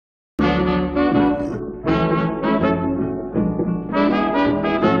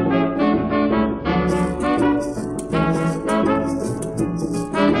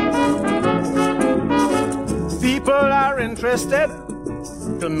interested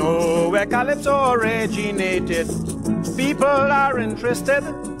to know where Calypso originated. People are interested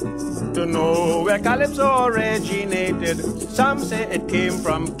to know where Calypso originated. Some say it came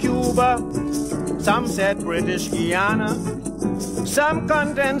from Cuba, some said British Guiana. Some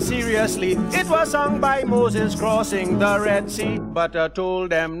contend seriously it was sung by Moses crossing the Red Sea. But I told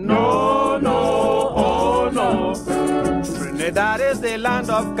them no, no, oh no, Trinidad is the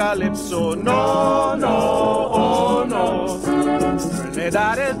land of Calypso. No, no, oh no,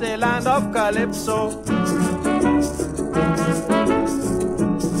 Trinidad is the land of Calypso.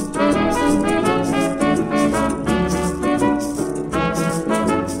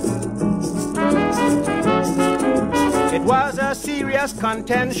 It was a serious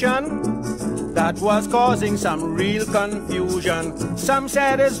contention that was causing some real confusion. Some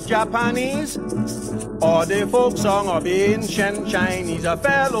said it's Japanese or the folk song of ancient Chinese. A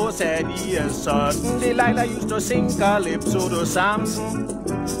fellow said he is certain Delilah used to sing Calypso to Samson.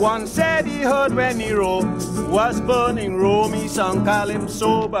 One said he heard when Nero was burning Rome, he sung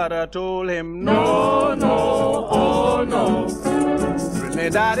Calypso. But I told him no, no, oh no,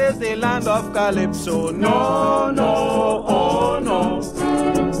 Trinidad is the land of Calypso. No, no, oh no,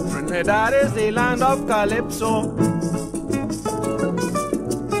 Trinidad is the land of Calypso.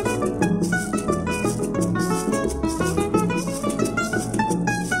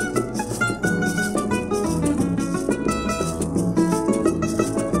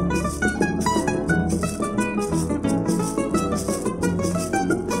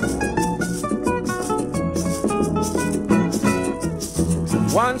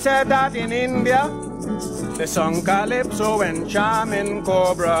 One said that in India they sung Calypso when charming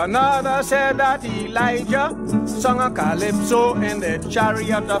Cobra. Another said that Elijah sung a Calypso in the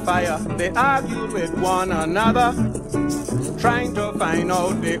chariot of fire. They argued with one another, trying to find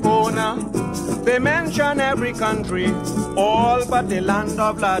out the owner. They mention every country, all but the land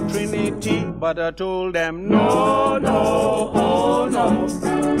of La Trinity. But I told them no, no, oh no,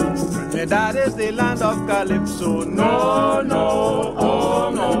 Trinidad is the land of Calypso. No, no,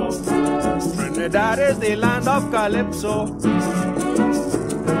 oh no, Trinidad is the land of Calypso.